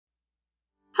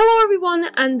Hello everyone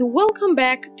and welcome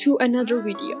back to another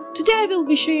video. Today I will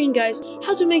be showing you guys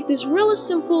how to make this really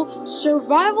simple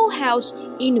survival house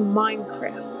in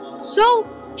Minecraft. So,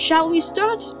 shall we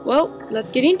start? Well,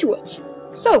 let's get into it.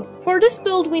 So, for this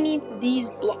build we need these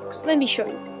blocks. Let me show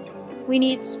you. We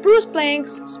need spruce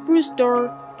planks, spruce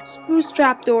door, spruce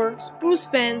trapdoor, spruce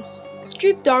fence,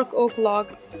 stripped dark oak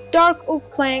log, dark oak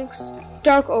planks,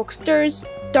 dark oak stairs,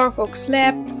 dark oak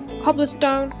slab,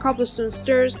 cobblestone, cobblestone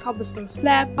stairs, cobblestone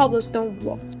slab, cobblestone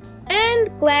walls, and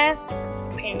glass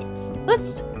panes.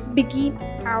 Let's begin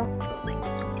our building.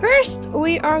 First,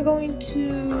 we are going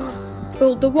to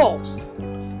build the walls.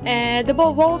 The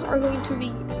walls are going to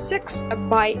be 6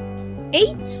 by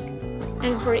 8,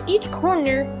 and for each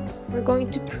corner, we're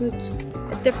going to put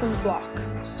a different block.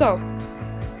 So,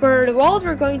 for the walls,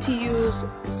 we're going to use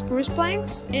spruce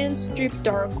planks and stripped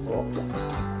dark oak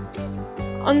blocks.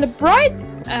 On the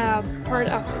bright part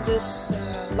of this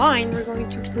line, we're going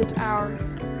to put our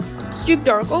stripped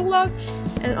dark oak log,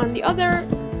 and on the other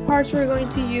parts, we're going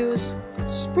to use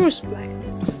spruce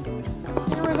planks.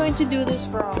 And we're going to do this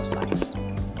for all sides,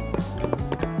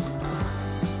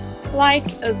 like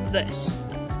this.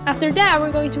 After that,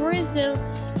 we're going to raise them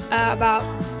about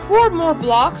 4 more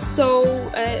blocks, so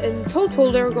in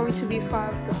total, they're going to be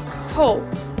 5 blocks tall.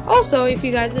 Also, if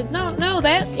you guys did not know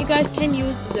that, you guys can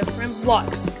use different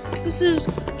blocks. This is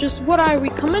just what I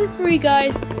recommend for you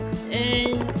guys,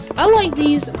 and I like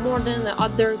these more than the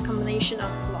other combination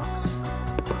of blocks.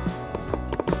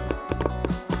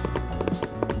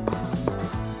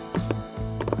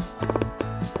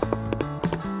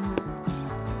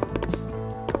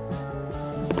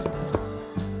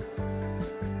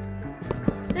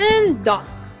 And done.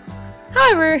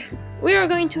 However, we are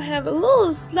going to have a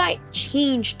little slight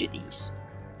change to these.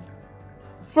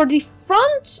 For the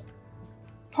front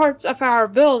parts of our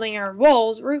building, our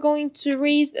walls, we're going to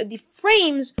raise the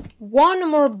frames 1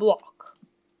 more block.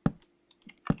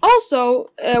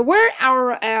 Also, where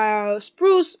our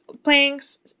spruce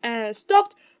planks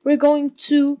stopped, we're going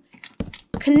to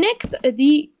connect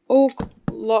the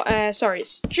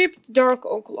stripped dark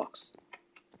oak logs.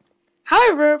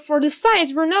 However, for the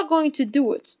sides, we're not going to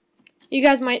do it. You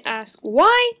guys might ask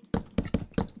why?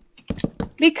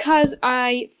 Because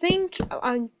I think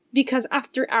because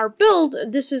after our build,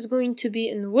 this is going to be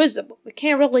invisible. We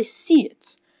can't really see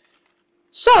it.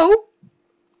 So,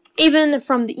 even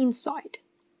from the inside.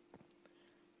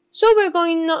 So we're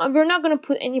not going to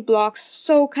put any blocks.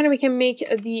 So kind of we can make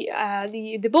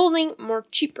the building more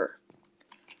cheaper.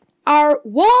 Our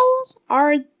walls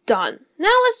are done.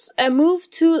 Now let's move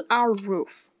to our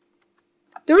roof.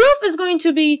 The roof is going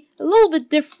to be a little bit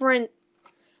different,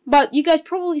 but you guys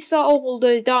probably saw all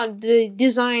the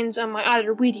designs on my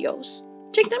other videos.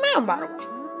 Check them out, by the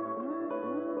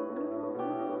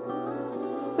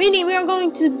way. We are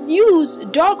going to use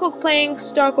dark oak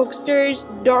planks, dark oak stairs,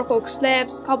 dark oak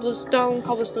slabs, cobblestone,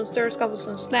 cobblestone stairs,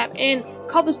 cobblestone slab, and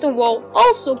cobblestone wall,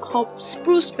 also called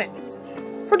spruce fence,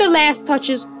 for the last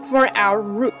touches for our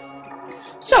roof.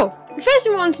 So, the first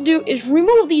thing we want to do is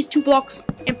remove these 2 blocks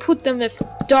and put them with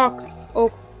dark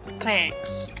oak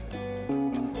planks.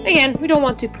 Again, we don't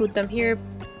want to put them here.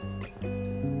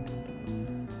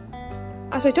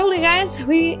 As I told you guys,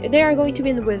 they are going to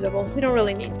be invisible. We don't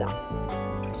really need them.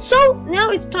 So, now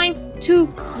it's time to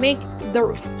make the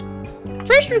roof.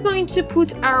 First, we're going to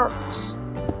put our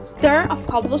stair of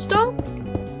cobblestone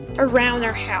around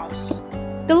our house.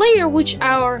 The layer which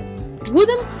our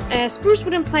spruce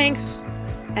wooden planks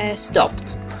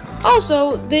stopped.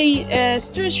 Also, the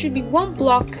stairs should be 1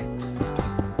 block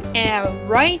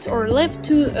right or left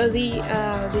to the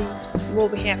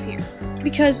what we have here,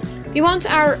 because we want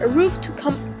our roof to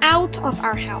come out of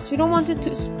our house. We don't want it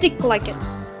to stick like it,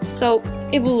 so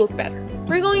it will look better.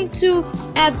 We're going to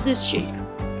add this shape.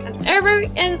 At every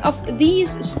end of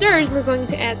these stairs, we're going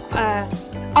to add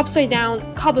upside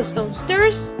down cobblestone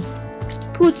stairs,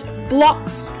 put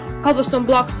cobblestone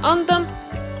blocks on them,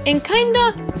 and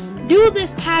kinda do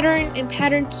this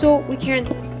pattern so we can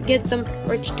get them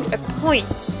reached to a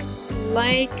point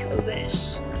like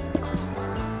this.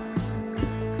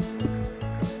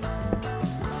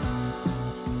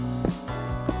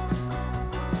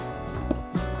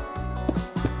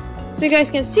 So you guys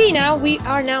can see now we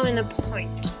are now in a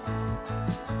point.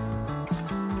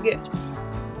 Good.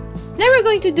 Now we're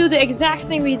going to do the exact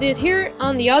thing we did here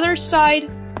on the other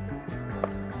side.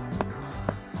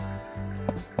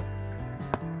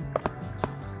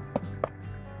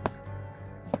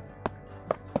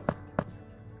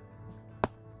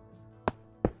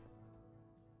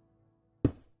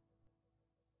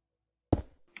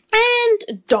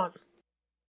 Done.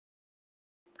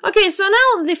 Okay, so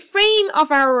now the frame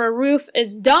of our roof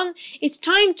is done. It's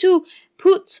time to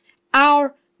put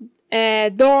our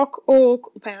dark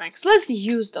oak planks. Let's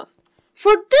use them.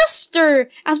 For this stair,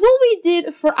 as what we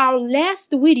did for our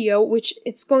last video, which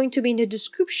it's going to be in the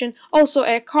description, also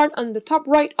a card on the top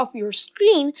right of your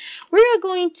screen, we are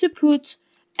going to put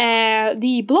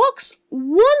the blocks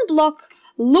one block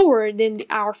lower than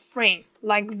our frame,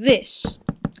 like this.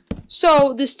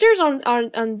 So the stairs are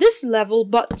on this level,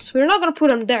 but we're not going to put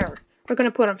them there. We're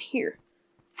going to put them here.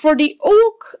 For the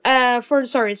oak,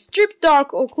 stripped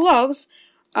dark oak logs,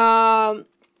 we're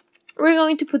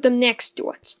going to put them next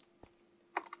to it.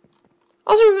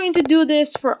 Also, we're going to do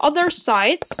this for other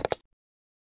sides.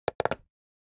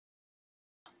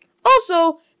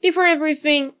 Also, before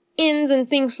everything ends and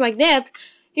things like that,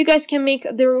 you guys can make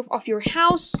the roof of your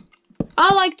house.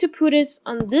 I like to put it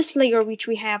on this layer, which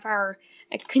we have our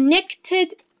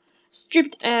connected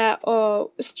stripped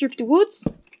woods.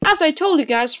 As I told you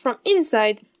guys, from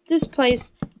inside, this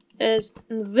place is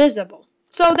invisible.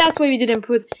 So that's why we didn't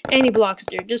put any blocks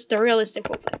there, just a really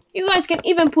simple thing. You guys can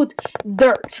even put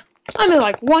dirt. I mean,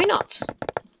 like, why not?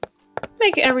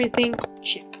 Make everything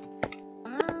cheap.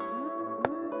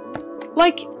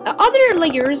 Like other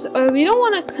layers, we don't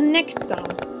want to connect them.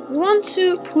 We want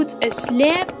to put a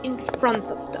slab in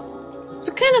front of them.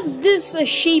 So kind of this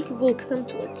shape will come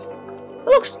to it. It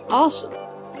looks awesome,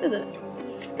 isn't it?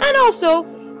 And also,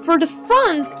 for the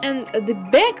front and the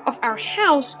back of our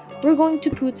house, we're going to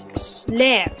put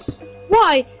slabs.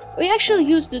 Why? We actually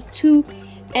use the two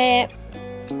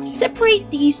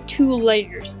separate these two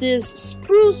layers. This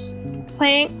spruce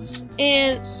planks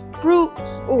and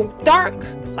dark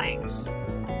planks.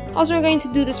 Also, we're going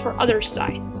to do this for other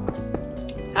sides.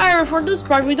 However, for this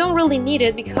part, we don't really need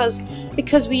it because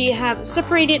we have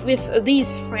separated with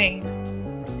these frame.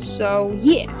 So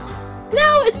yeah.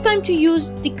 Now it's time to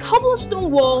use the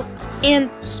cobblestone wall and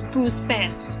spruce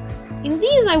fence. In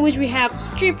these, I wish we have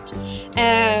stripped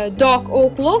dark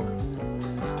oak log.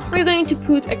 We're going to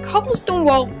put a cobblestone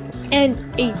wall and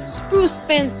a spruce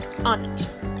fence on it.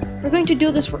 We're going to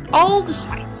do this for all the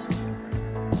sides.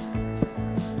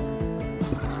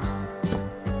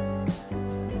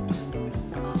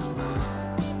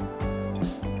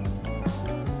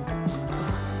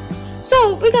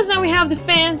 So, because now we have the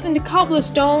fence and the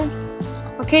cobblestone,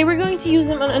 okay, we're going to use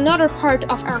them on another part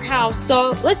of our house,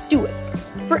 so let's do it.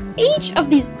 For each of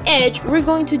these edges, we're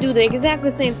going to do the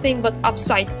exactly same thing but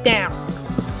upside down.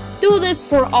 Do this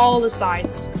for all the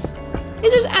sides.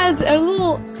 It just adds a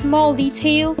little small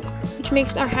detail which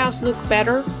makes our house look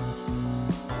better.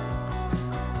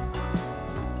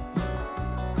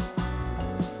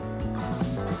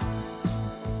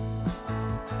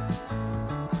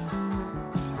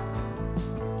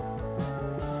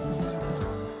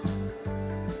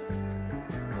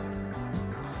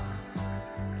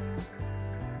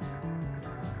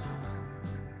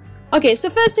 Okay, so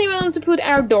first thing we want to put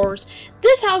our doors.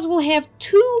 This house will have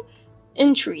two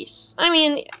entries. I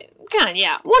mean, kind of,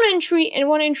 yeah. One entry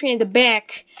in the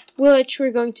back, which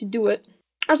we're going to do it.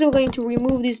 Also, we're going to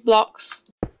remove these blocks.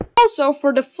 Also,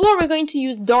 for the floor, we're going to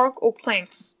use dark oak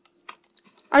planks.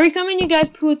 I recommend you guys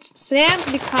put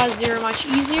slabs because they're much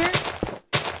easier.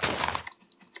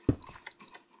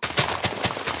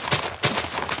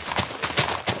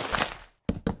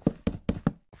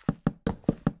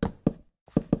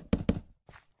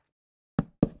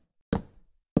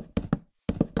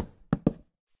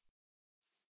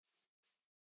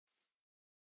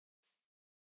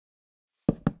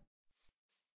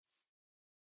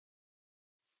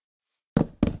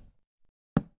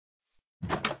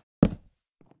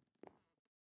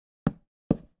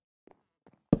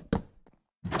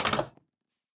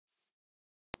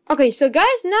 Okay, so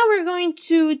guys, now we're going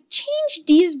to change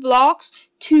these blocks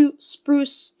to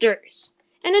spruce stairs.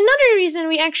 And another reason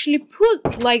we actually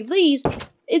put like these,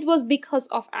 it was because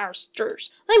of our stairs.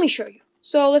 Let me show you.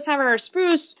 So let's have our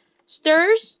spruce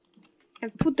stairs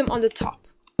and put them on the top.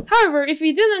 However, if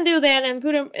we didn't do that and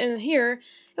put them in here,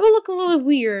 it will look a little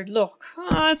weird. Look,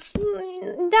 that's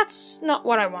not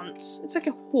what I want. It's like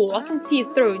a hole. I can see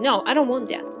it through. No, I don't want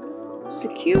that.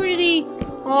 Security,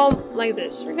 like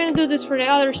this. We're gonna do this for the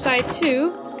other side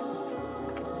too,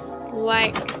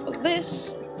 like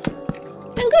this,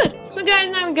 and good. So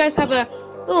guys, now you guys have a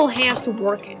little house to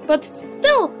work in, but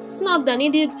still, it's not done.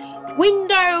 It did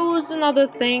windows and other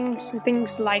things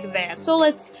like that. So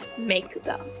let's make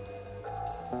them.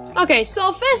 Okay,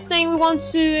 so first thing we want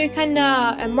to kind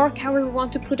of mark how we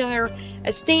want to put our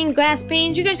stained glass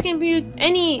paint. You guys can put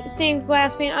any stained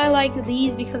glass paint. I like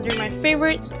these because they're my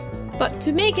favorite. But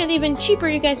to make it even cheaper,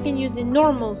 you guys can use the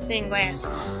normal stained glass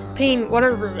paint,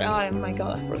 whatever. Oh my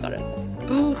god, I forgot it.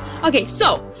 boot. Okay,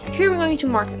 so here we're going to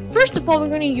mark it. First of all, we're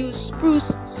going to use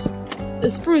spruce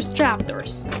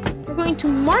trapdoors. We're going to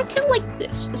mark it like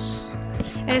this,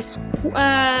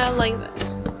 like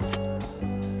this.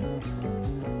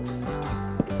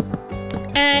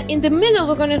 And in the middle,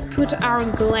 we're going to put our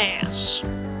glass.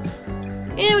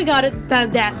 And we got it.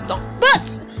 That's done.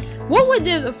 But what we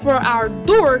did for our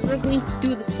doors, we're going to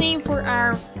do the same for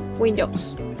our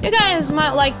windows. You guys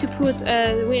might like to put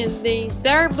things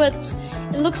there, but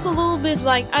it looks a little bit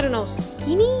like, I don't know,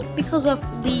 skinny because of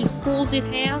the holes it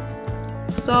has.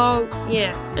 So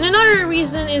yeah. And another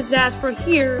reason is that for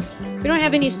here, we don't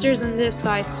have any stairs on this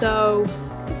side, so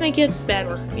let's make it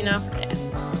better, you know. Yeah.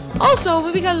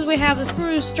 Also, because we have the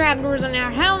spruce trapdoors in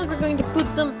our house, we're going to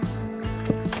put them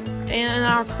in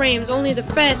our frames, only the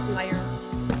first layer.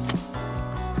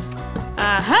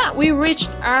 We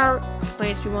reached our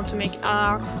place we want to make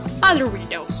our other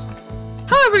windows.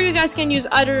 However, you guys can use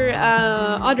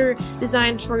other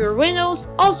designs for your windows.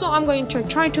 Also, I'm going to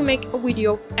try to make a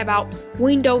video about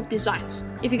window designs.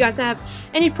 If you guys have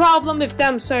any problem with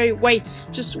them, so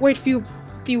just wait few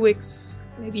weeks,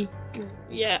 maybe.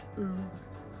 Yeah.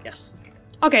 Yes.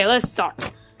 Okay, let's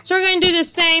start. So we're going to do the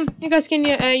same. You guys can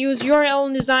use your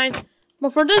own design.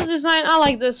 But for this design, I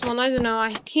like this one. I don't know.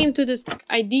 I came to this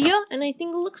idea, and I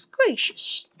think it looks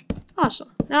gracious.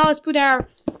 Awesome. Now let's put our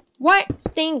white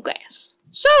stained glass.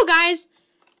 So, guys,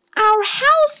 our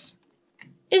house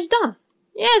is done.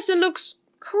 Yes, it looks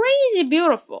crazy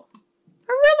beautiful.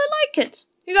 I really like it.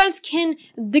 You guys can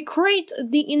decorate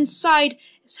the inside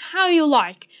as how you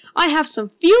like. I have some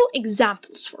few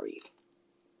examples for you.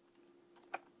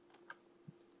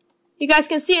 You guys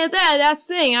can see it there, that's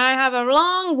the thing. I have a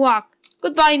long walk.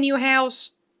 Goodbye, new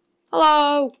house.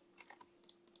 Hello.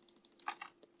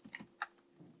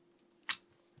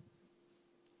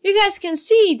 You guys can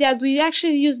see that we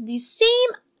actually use the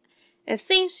same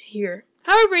things here.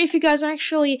 However, if you guys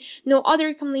actually know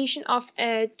other combination of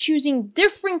choosing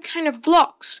different kind of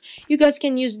blocks, you guys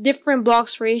can use different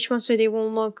blocks for each one so they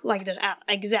won't look like the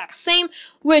exact same,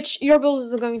 which your build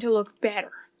is going to look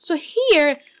better. So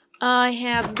here, I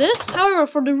have this. However,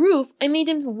 for the roof, I made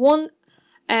them one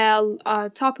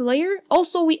top layer.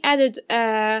 Also, we added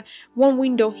one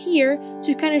window here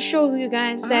to kind of show you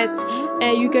guys that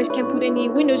you guys can put any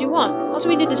windows you want. Also,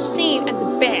 we did the same at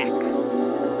the back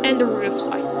and the roof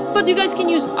sides. But you guys can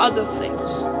use other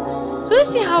things. So let's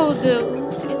see how the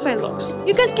inside looks.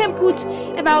 You guys can put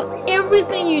about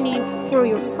everything you need for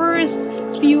your first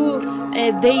few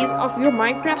days of your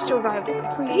Minecraft survival.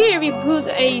 For here, we put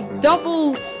a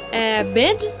double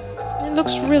bed. It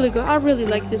looks really good. I really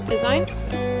like this design.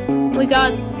 We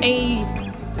got a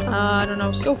I don't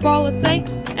know, sofa, let's say,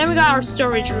 and we got our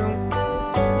storage room.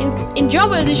 In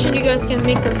Java edition, you guys can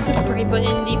make them separate, but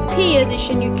in the P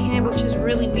edition, you can't, which is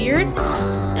really weird.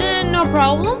 And no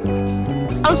problem.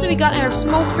 Also, we got our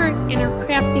smoker and our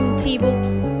crafting table.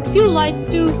 A few lights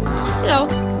too. You know,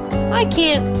 I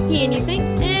can't see anything.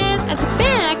 And at the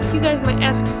back, you guys might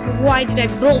ask, why did I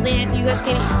build it? You guys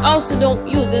can also don't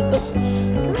use it, but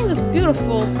I think it's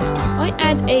beautiful. I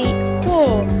add a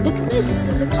fall. Look at this.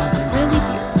 It looks really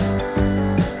beautiful.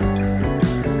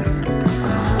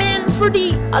 And for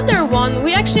the other one,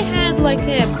 we actually had like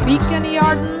a beacon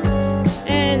garden.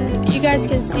 And you guys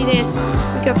can see that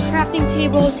we got crafting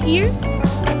tables here.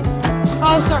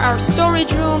 Also our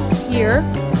storage room here.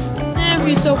 And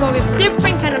we sofa with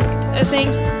different kind of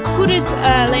things. Put it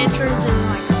lanterns and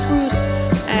like spruce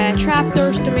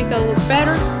trapdoors to make it look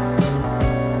better.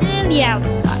 And the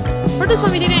outside. For this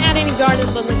one we didn't add any garden,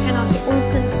 but like kind of the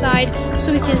open side,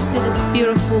 so we can see this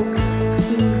beautiful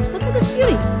scene. Look at this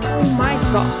beauty. Oh my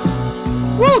god.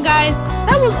 Well guys,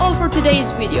 that was all for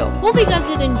today's video. Hope you guys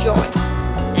did enjoy.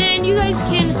 And you guys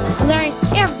can learn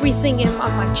everything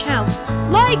on my channel.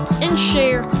 Like and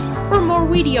share for more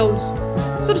videos.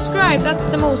 Subscribe, that's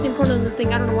the most important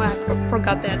thing. I don't know why I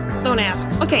forgot that. Don't ask.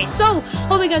 Okay, so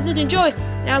hope you guys did enjoy,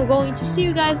 and I'm going to see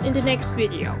you guys in the next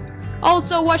video.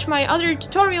 Also, watch my other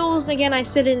tutorials. Again, I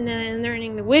said in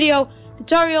learning the video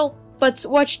tutorial, but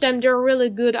watch them. They're really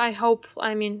good, I hope.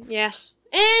 I mean, yes.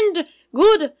 And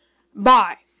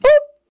goodbye. Boop.